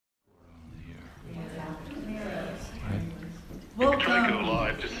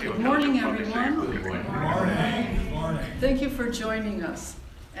Good morning, everyone. Good morning. Thank you for joining us.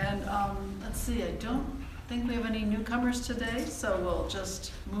 And let's see, I don't think we have any newcomers today, so we'll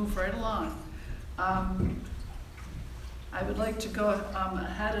just move right along. I would like to go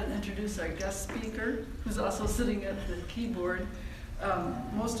ahead and introduce our guest speaker, who's also sitting at the keyboard.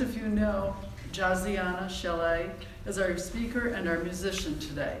 Most of you know Jasianna Chaley is our speaker and our musician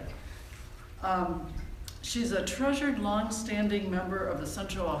today. She's a treasured, long-standing member of the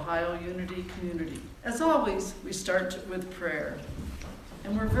Central Ohio Unity community. As always, we start with prayer.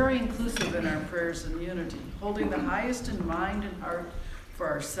 And we're very inclusive in our prayers in unity, holding the highest in mind and heart for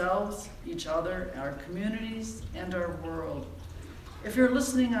ourselves, each other, our communities, and our world. If you're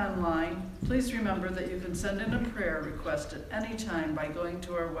listening online, please remember that you can send in a prayer request at any time by going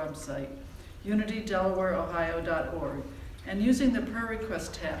to our website, unitydelawareohio.org, and using the prayer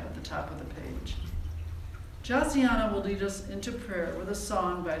request tab at the top of the page. Jasianna will lead us into prayer with a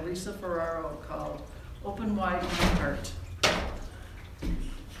song by Lisa Ferraro called Open Wide My Heart.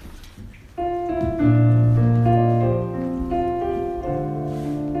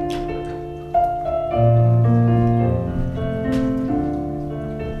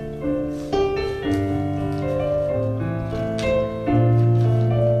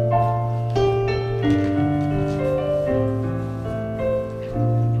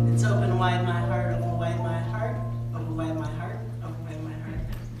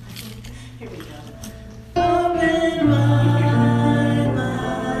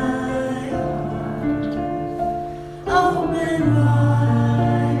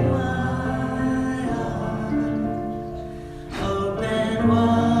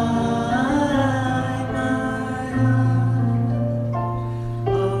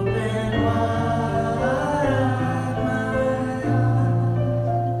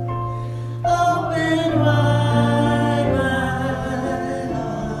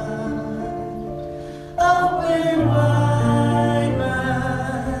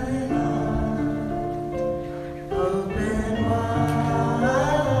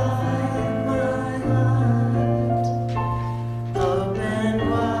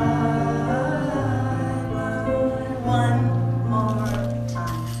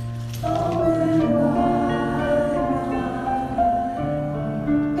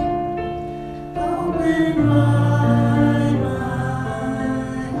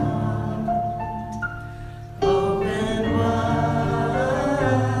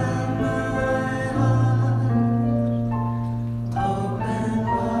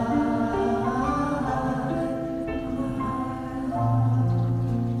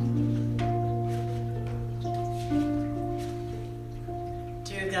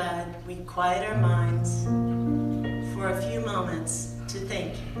 Quiet our minds for a few moments to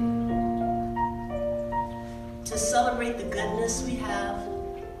think, to celebrate the goodness we have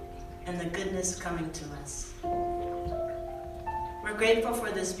and the goodness coming to us. We're grateful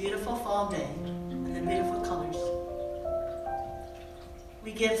for this beautiful fall day and the beautiful colors.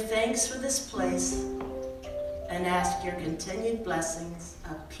 We give thanks for this place and ask your continued blessings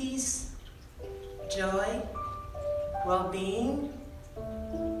of peace, joy, well-being,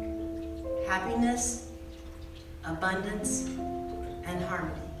 happiness, abundance, and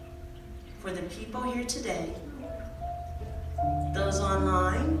harmony for the people here today, those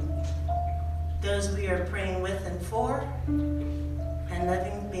online, those we are praying with and for, and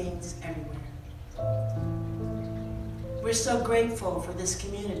living beings everywhere. We're so grateful for this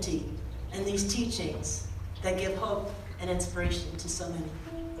community and these teachings that give hope and inspiration to so many.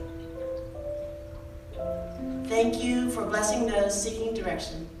 Thank you for blessing those seeking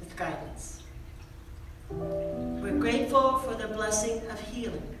direction with guidance. We're grateful for the blessing of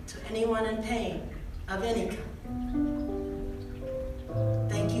healing to anyone in pain of any kind.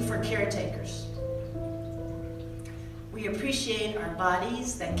 Thank you for caretakers. We appreciate our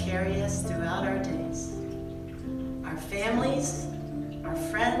bodies that carry us throughout our days, our families, our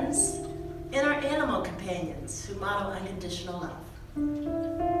friends, and our animal companions who model unconditional love.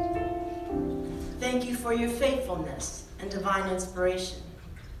 Thank you for your faithfulness and divine inspiration,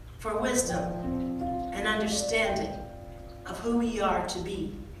 for wisdom and understanding of who we are to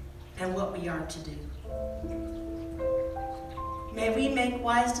be and what we are to do. May we make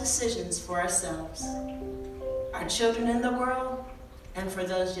wise decisions for ourselves, our children in the world, and for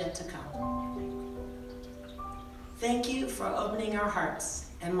those yet to come. Thank you for opening our hearts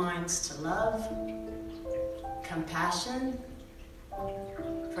and minds to love, compassion,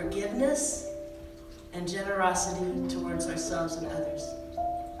 forgiveness, and generosity towards ourselves and others.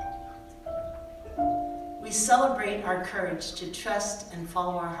 We celebrate our courage to trust and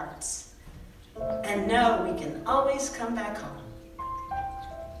follow our hearts, and know we can always come back home.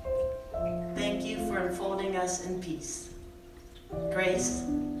 Thank you for enfolding us in peace, grace,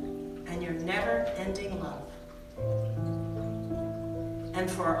 and your never-ending love. And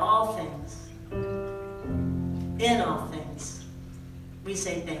for all things, in all things, we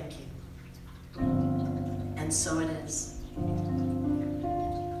say thank you. And so it is.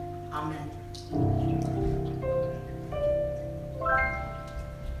 Amen.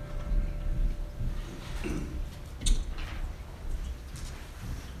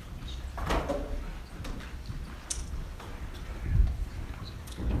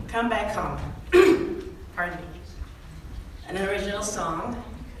 Come Back Home. Pardon me. An original song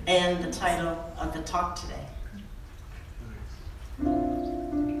and the title of the talk today.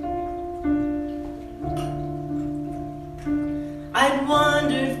 I'd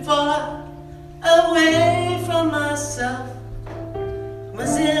wandered far away from myself,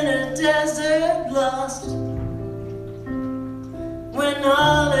 was in a desert lost, when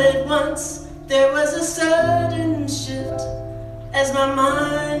all at once there was a sudden shift as my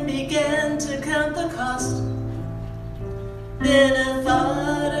mind began to count the cost. Then a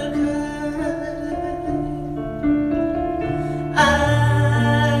thought occurred,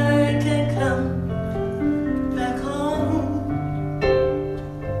 I can come back home,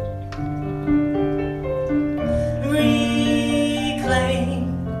 reclaim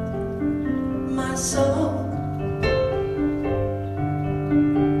my soul,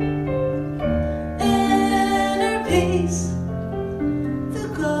 inner peace, the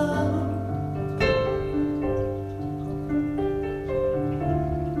goal.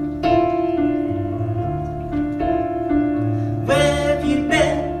 Where have you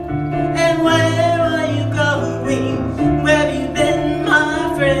been and where are you going? Where have you been,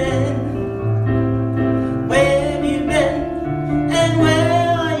 my friend? Where have you been and where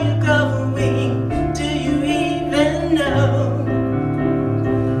are you going? Do you even know?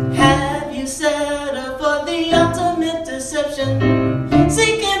 Have you settled for the ultimate deception?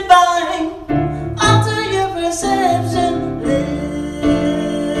 Seek and find, alter your perception.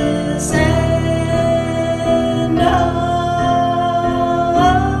 Listen, no.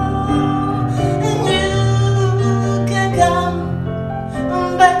 And you can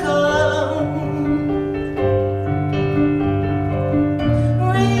come back home,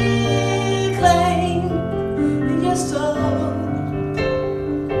 reclaim your soul,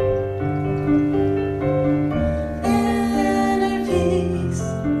 inner peace,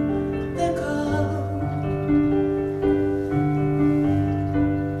 the goal.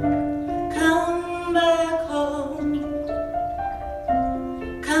 Come back home,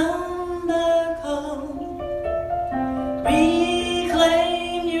 come back home,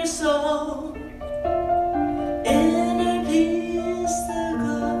 reclaim your soul, inner peace, the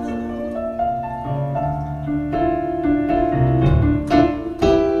goal.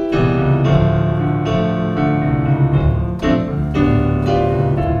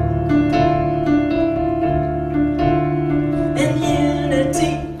 In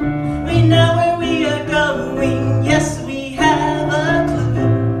unity, we know where we are going. Yes, we have a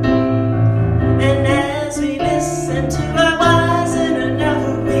clue. And as we listen to our wise inner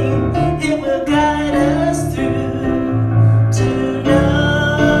knowing, it will guide us through to know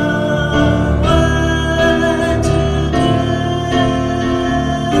what to do.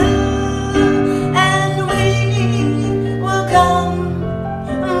 And we will come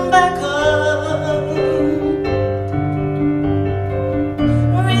back home,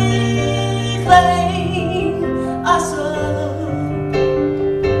 reclaim our soul,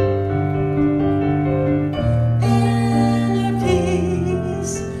 inner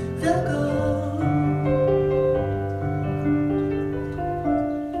peace, the goal.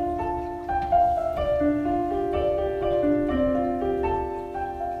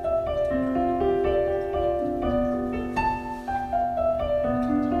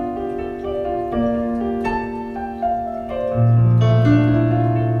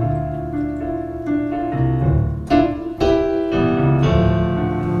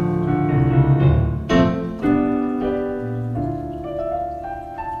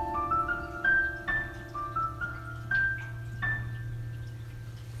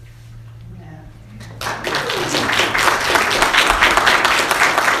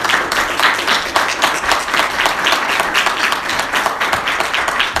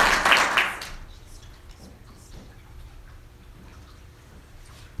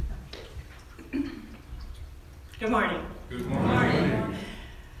 Good morning. Good morning.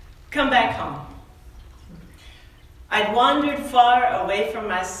 Come back home. I'd wandered far away from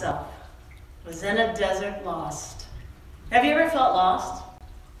myself, was in a desert lost. Have you ever felt lost?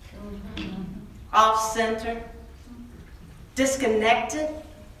 Off-center? Disconnected?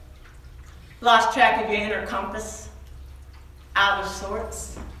 Lost track of your inner compass? Out of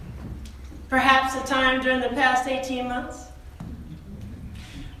sorts? Perhaps a time during the past 18 months?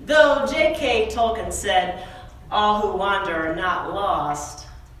 Though J.K. Tolkien said, all who wander are not lost,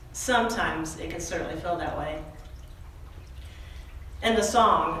 sometimes it can certainly feel that way. In the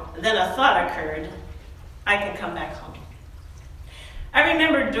song, Then a Thought Occurred, I Could Come Back Home. I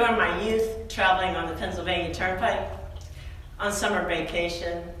remember during my youth traveling on the Pennsylvania Turnpike on summer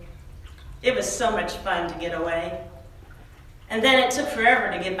vacation. It was so much fun to get away. And then it took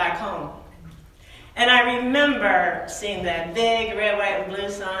forever to get back home. And I remember seeing that big red, white, and blue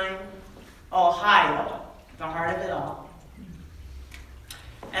sign, Ohio, the heart of it all.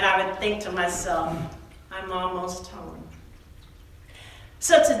 And I would think to myself, I'm almost home.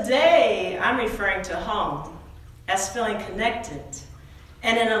 So today, I'm referring to home as feeling connected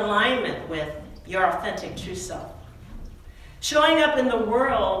and in alignment with your authentic true self. Showing up in the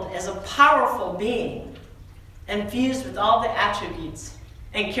world as a powerful being, infused with all the attributes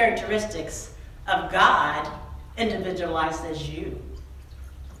and characteristics of God, individualized as you.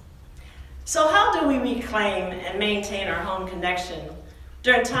 So how do we reclaim and maintain our home connection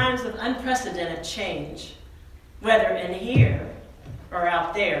during times of unprecedented change, whether in here or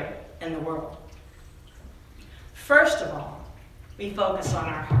out there in the world? First of all, we focus on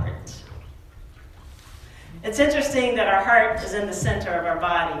our heart. It's interesting that our heart is in the center of our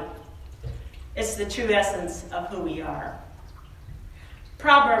body. It's the true essence of who we are.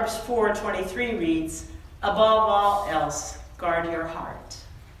 Proverbs 4:23 reads, above all else, guard your heart,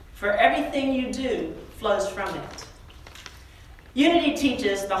 for everything you do flows from it. Unity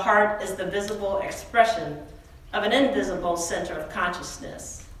teaches the heart is the visible expression of an invisible center of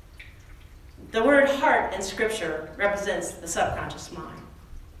consciousness. The word heart in Scripture represents the subconscious mind.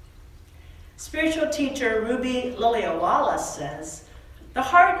 Spiritual teacher Ruby Liliawala says, the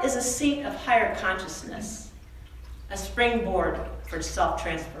heart is a seat of higher consciousness, a springboard for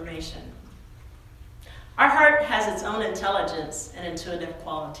self-transformation. Our heart has its own intelligence and intuitive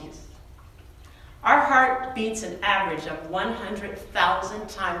qualities. Our heart beats an average of 100,000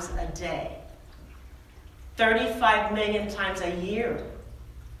 times a day, 35 million times a year.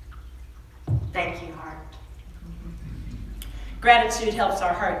 Thank you, heart. Gratitude helps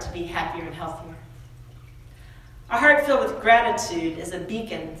our heart to be happier and healthier. A heart filled with gratitude is a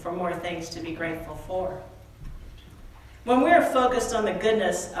beacon for more things to be grateful for. When we are focused on the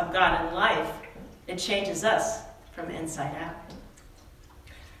goodness of God in life, it changes us from the inside out.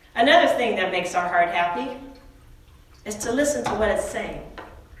 Another thing that makes our heart happy is to listen to what it's saying.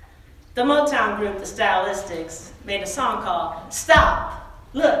 The Motown group, the Stylistics, made a song called Stop,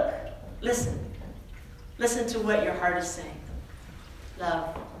 Look, Listen. Listen to what your heart is saying.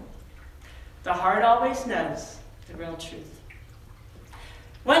 Love. The heart always knows the real truth.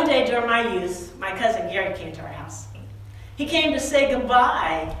 One day during my youth, my cousin Gary came to our house. He came to say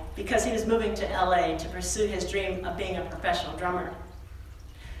goodbye because he was moving to LA to pursue his dream of being a professional drummer.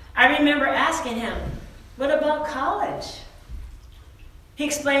 I remember asking him, what about college? He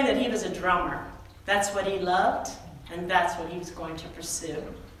explained that he was a drummer. That's what he loved, and that's what he was going to pursue.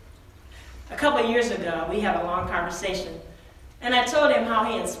 A couple of years ago, we had a long conversation, and I told him how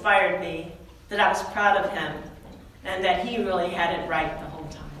he inspired me, that I was proud of him, and that he really had it right the whole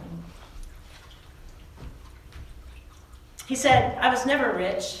time. He said, I was never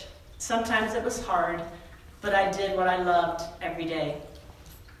rich. Sometimes it was hard, but I did what I loved every day.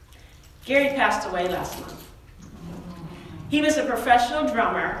 Gary passed away last month. He was a professional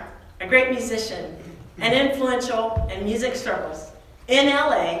drummer, a great musician, and influential in music circles in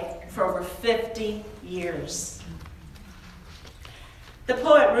LA for over 50 years. The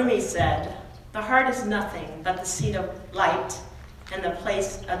poet Rumi said, the heart is nothing but the seat of light and the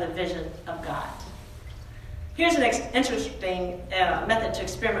place of the vision of God. Here's an interesting method to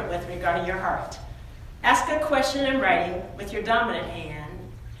experiment with regarding your heart. Ask a question in writing with your dominant hand,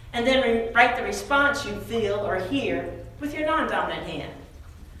 and then write the response you feel or hear with your non-dominant hand.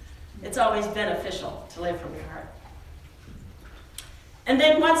 It's always beneficial to live from your heart. And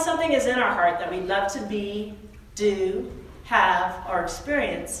then once something is in our heart that we'd love to be, do, have, or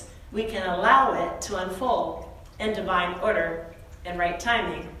experience, we can allow it to unfold in divine order and right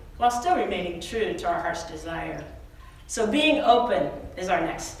timing, while still remaining true to our heart's desire. So being open is our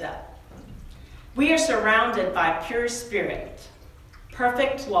next step. We are surrounded by pure spirit,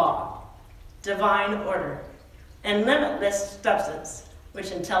 perfect law, divine order, and limitless substance,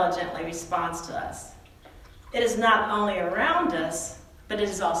 which intelligently responds to us. It is not only around us, but it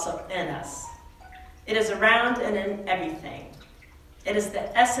is also in us. It is around and in everything. It is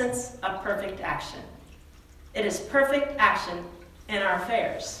the essence of perfect action. It is perfect action in our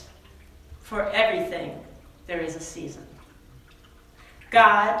affairs. For everything, there is a season.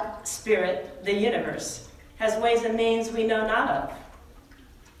 God, Spirit, the universe, has ways and means we know not of.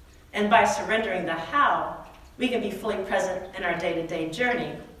 And by surrendering the how, we can be fully present in our day-to-day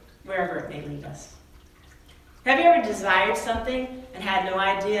journey, wherever it may lead us. Have you ever desired something and had no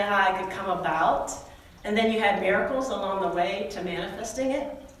idea how it could come about, and then you had miracles along the way to manifesting it?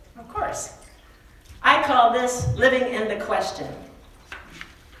 Of course. I call this living in the question.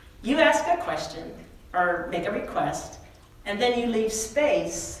 You ask a question or make a request, and then you leave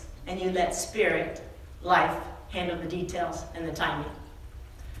space and you let spirit, life, handle the details and the timing.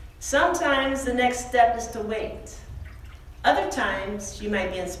 Sometimes the next step is to wait. Other times you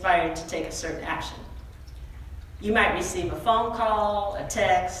might be inspired to take a certain action. You might receive a phone call, a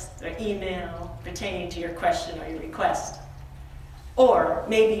text, or email pertaining to your question or your request. Or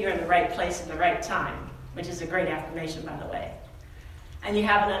maybe you're in the right place at the right time, which is a great affirmation, by the way. And you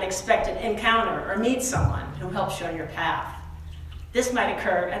have an unexpected encounter or meet someone who helps you on your path. This might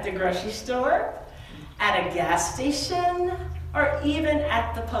occur at the grocery store, at a gas station, or even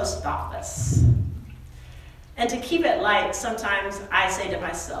at the post office. And to keep it light, sometimes I say to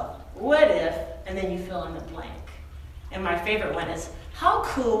myself, what if, and then you fill in the blank. And my favorite one is, how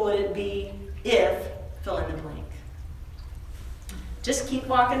cool would it be if, fill in the blank. Just keep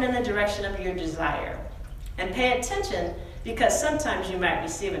walking in the direction of your desire. And pay attention, because sometimes you might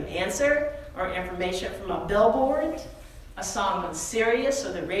receive an answer or information from a billboard, a song on Sirius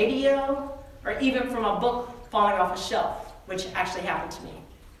or the radio, or even from a book falling off a shelf, which actually happened to me.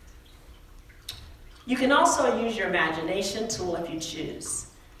 You can also use your imagination tool if you choose.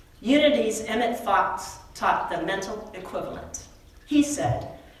 Unity's Emmett Fox taught the mental equivalent. He said,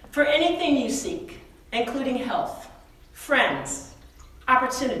 for anything you seek, including health, friends,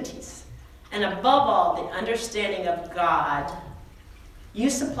 opportunities, and above all, the understanding of God, you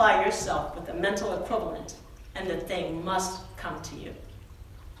supply yourself with the mental equivalent, and the thing must come to you.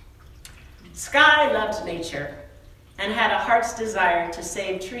 Sky loved nature and had a heart's desire to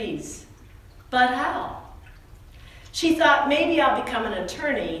save trees. But how? She thought, maybe I'll become an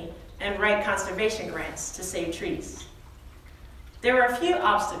attorney and write conservation grants to save trees. There were a few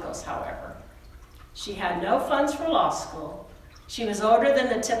obstacles, however. She had no funds for law school. She was older than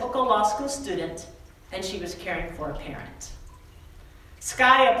the typical law school student, and she was caring for a parent.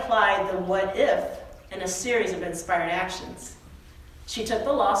 Sky applied the what if in a series of inspired actions. She took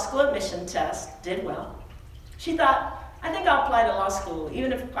the law school admission test, did well. She thought, I think I'll apply to law school.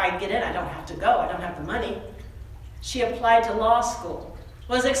 Even if I get in, I don't have to go. I don't have the money. She applied to law school,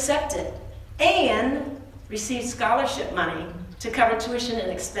 was accepted, and received scholarship money to cover tuition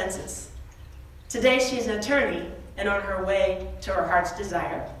and expenses. Today, she's an attorney and on her way to her heart's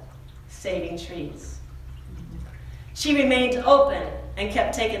desire, saving trees. She remained open and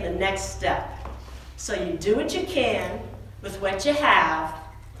kept taking the next step. So you do what you can with what you have,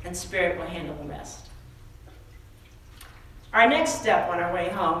 and Spirit will handle the rest. Our next step on our way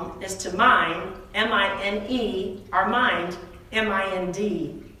home is to mind, M-I-N-E, our mind,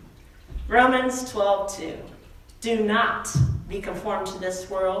 M-I-N-D. Romans 12:2. Do not be conformed to this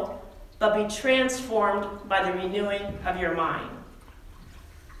world, but be transformed by the renewing of your mind.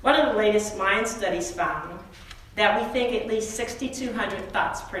 One of the latest mind studies found that we think at least 6,200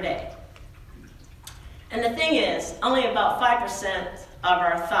 thoughts per day. And the thing is, only about 5% of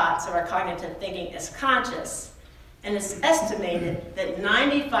our thoughts, of our cognitive thinking, is conscious. And it's estimated that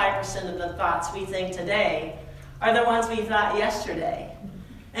 95% of the thoughts we think today are the ones we thought yesterday.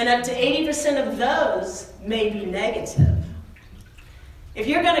 And up to 80% of those may be negative. If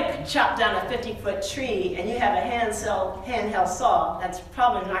you're going to chop down a 50-foot tree and you have a handheld saw, that's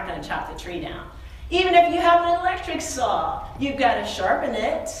probably not going to chop the tree down. Even if you have an electric saw, you've got to sharpen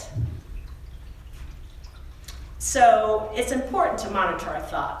it. So it's important to monitor our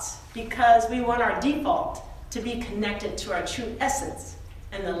thoughts because we want our default to be connected to our true essence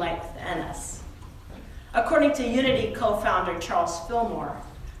and the light within us. According to Unity co-founder Charles Fillmore,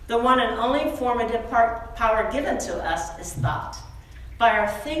 the one and only formative power given to us is thought. By our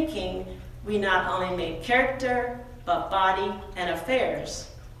thinking, we not only make character, but body and affairs.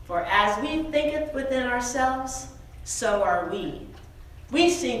 For as we thinketh within ourselves, so are we. We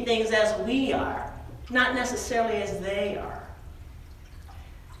see things as we are, not necessarily as they are.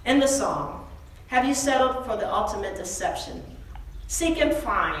 In the song, have you settled for the ultimate deception? Seek and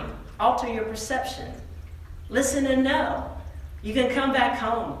find, alter your perception. Listen and know. You can come back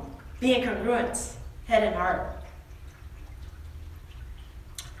home, be in congruence, head and heart.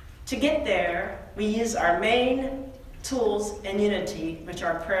 To get there, we use our main tools in Unity, which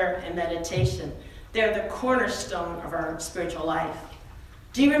are prayer and meditation. They're the cornerstone of our spiritual life.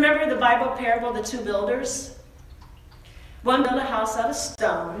 Do you remember the Bible parable of the two builders? One built a house out of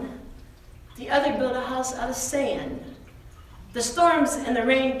stone, the other built a house out of sand. The storms and the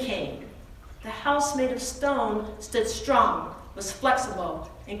rain came. The house made of stone stood strong, was flexible,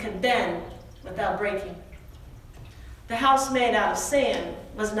 and could bend without breaking. The house made out of sand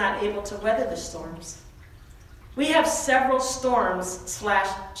was not able to weather the storms. We have several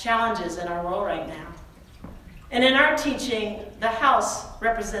storms/challenges in our world right now. And in our teaching, the house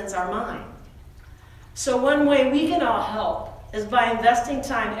represents our mind. So one way we can all help is by investing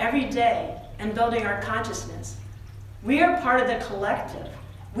time every day in building our consciousness. We are part of the collective.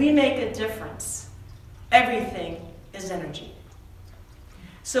 We make a difference. Everything is energy.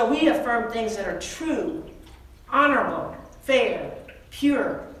 So we affirm things that are true, honorable, fair,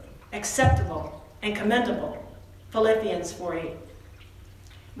 pure, acceptable, and commendable. Philippians 4:8.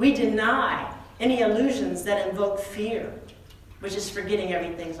 We deny any illusions that invoke fear, which is forgetting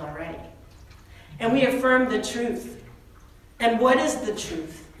everything's all right. And we affirm the truth. And what is the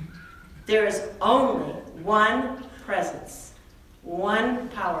truth? There is only one presence, one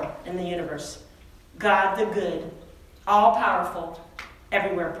power in the universe. God the good, all-powerful,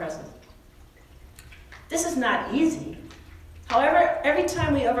 everywhere present. This is not easy. However, every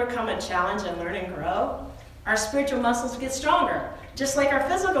time we overcome a challenge and learn and grow, our spiritual muscles get stronger, just like our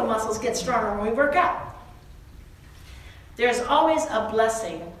physical muscles get stronger when we work out. There's always a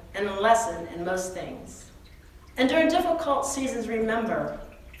blessing and a lesson in most things. And during difficult seasons, remember,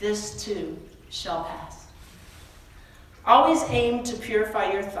 this too shall pass. Always aim to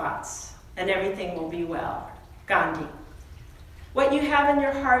purify your thoughts, and everything will be well. Gandhi. What you have in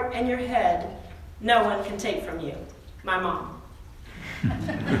your heart and your head, no one can take from you. My mom.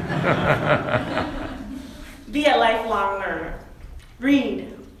 Be a lifelong learner.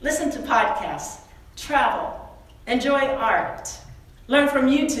 Read, listen to podcasts, travel, enjoy art, learn from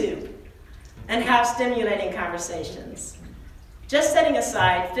YouTube, and have stimulating conversations. Just setting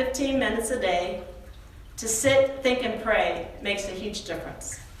aside 15 minutes a day to sit, think, and pray makes a huge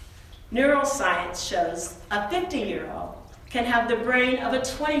difference. Neuroscience shows a 50-year-old can have the brain of a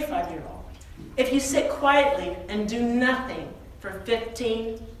 25-year-old if you sit quietly and do nothing for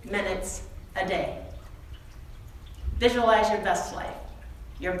 15 minutes a day. Visualize your best life.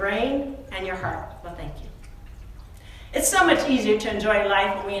 Your brain and your heart will thank you. It's so much easier to enjoy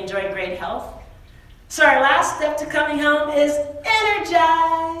life when we enjoy great health. So our last step to coming home is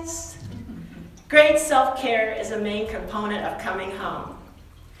energize. Great self-care is a main component of coming home.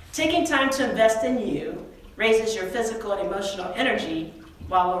 Taking time to invest in you raises your physical and emotional energy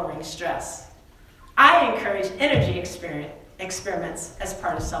while lowering stress. I encourage energy experiments as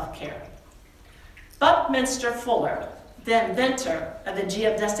part of self-care. Buckminster Fuller, the inventor of the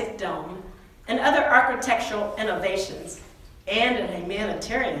geodesic dome and other architectural innovations, and a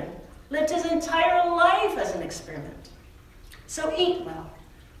humanitarian, lived his entire life as an experiment. So eat well.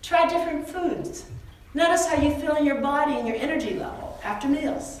 Try different foods. Notice how you feel in your body and your energy level after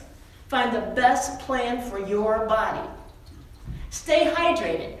meals. Find the best plan for your body. Stay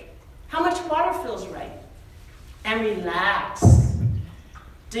hydrated. How much water feels right? And relax.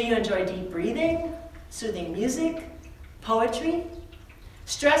 Do you enjoy deep breathing, soothing music, poetry?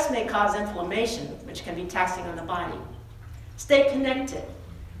 Stress may cause inflammation, which can be taxing on the body. Stay connected.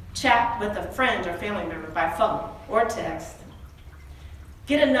 Chat with a friend or family member by phone or text.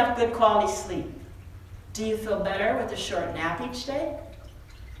 Get enough good quality sleep. Do you feel better with a short nap each day?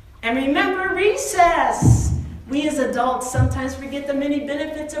 And remember recess. We as adults sometimes forget the many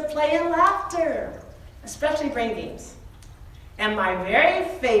benefits of play and laughter, especially brain games. And my very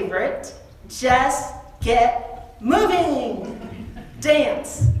favorite, just get moving.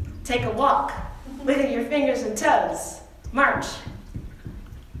 Dance, take a walk, wiggle your fingers and toes, march.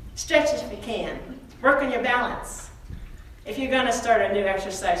 Stretch if you can, work on your balance. If you're going to start a new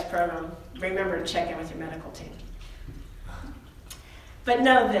exercise program, remember to check in with your medical team. But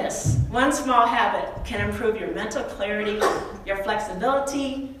know this, one small habit can improve your mental clarity, your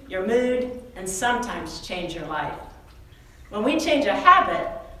flexibility, your mood, and sometimes change your life. When we change a habit,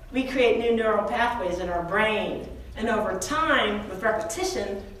 we create new neural pathways in our brain. And over time, with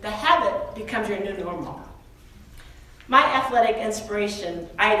repetition, the habit becomes your new normal. My athletic inspiration,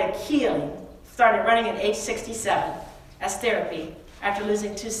 Ida Keeling, started running at age 67 as therapy after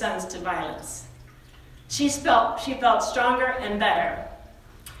losing 2 sons to violence. She felt stronger and better.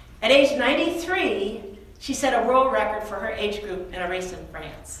 At age 93, she set a world record for her age group in a race in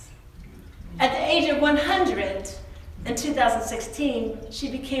France. At the age of 100, in 2016, she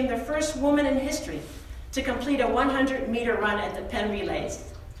became the first woman in history to complete a 100-meter run at the Penn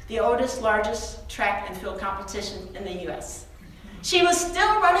Relays, the oldest, largest track and field competition in the U.S. She was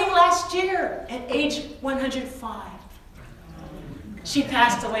still running last year at age 105. She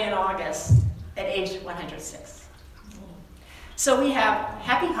passed away in August at age 106. So we have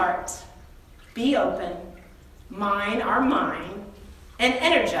happy heart, be open, mine our mind, and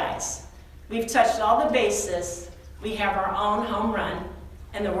energize. We've touched all the bases. We have our own home run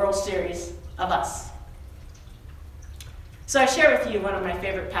and the World Series of us. So I share with you one of my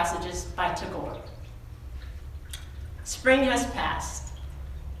favorite passages by Delaware. Spring has passed.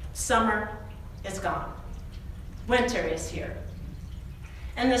 Summer is gone. Winter is here.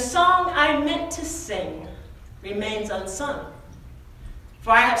 And the song I meant to sing remains unsung.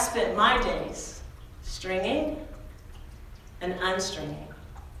 For I have spent my days stringing and unstringing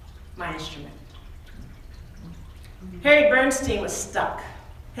my instrument. Harry Bernstein was stuck.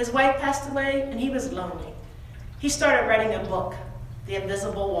 His wife passed away and he was lonely. He started writing a book, The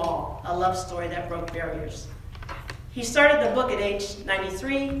Invisible Wall, a love story that broke barriers. He started the book at age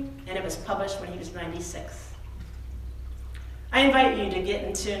 93 and it was published when he was 96. I invite you to get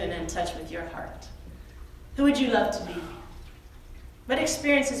in tune and in touch with your heart. Who would you love to be? What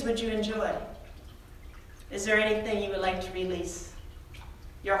experiences would you enjoy? Is there anything you would like to release?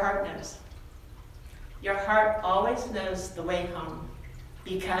 Your heart knows. Your heart always knows the way home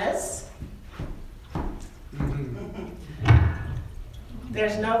because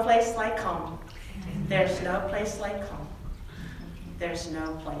there's no place like home. There's no place like home. There's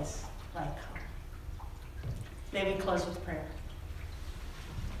no place like home. May we close with prayer.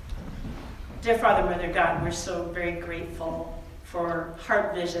 Dear Father, Mother God, we're so very grateful for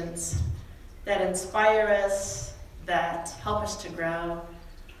heart visions that inspire us, that help us to grow,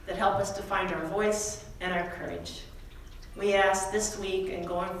 that help us to find our voice and our courage. We ask this week and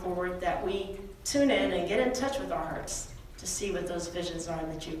going forward that we tune in and get in touch with our hearts to see what those visions are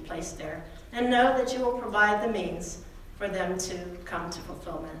that you've placed there, and know that you will provide the means for them to come to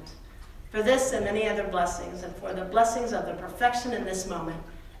fulfillment. For this and many other blessings, and for the blessings of the perfection in this moment,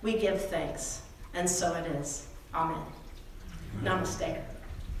 we give thanks, and so it is. Amen. Namaste.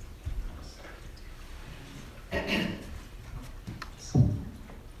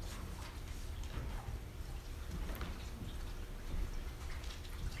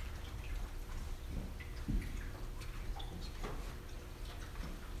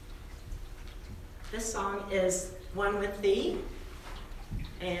 This song is One With Thee,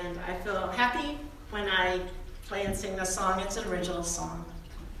 and I feel happy when I play and sing this song. It's an original song.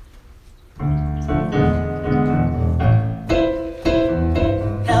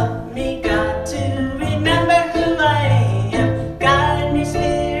 Help me, God, to remember who I am. Guide me,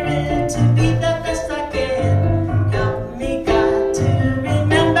 Spirit, to be the best I can. Help me, God, to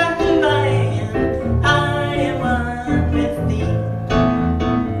remember who I am. I am one with Thee.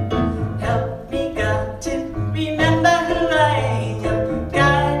 Help me, God, to remember who I am.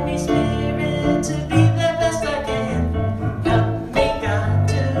 Guide me, Spirit, to be the best I can. Help me, God,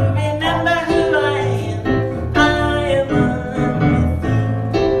 to remember who I am. I am one with Thee.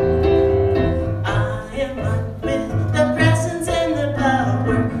 I am one with the presence and the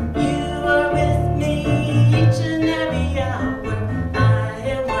power. You are with me each and every hour. I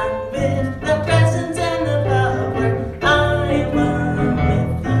am one with the presence and the power. I am one with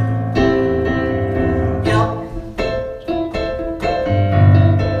Thee. Help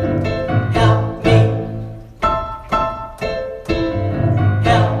me.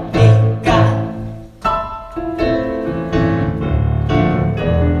 Help me, God.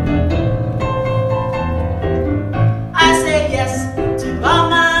 I say yes to all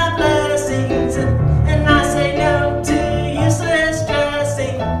my blessings, and I say no to useless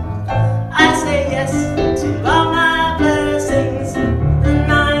stressing. I say yes to all my blessings,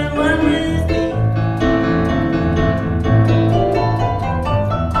 and I am one with Thee.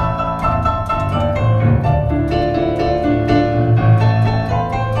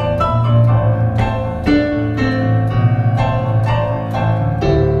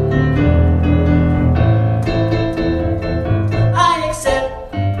 I accept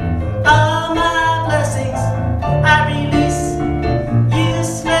all my blessings. I release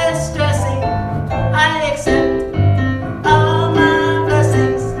useless stressing. I accept all my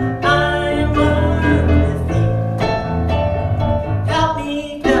blessings. I am one with Thee. Help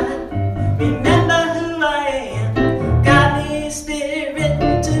me, God, remember who I am. Guide me,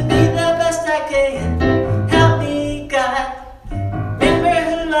 Spirit, to be the best I can. Help me, God, remember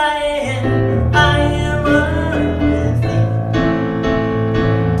who I am.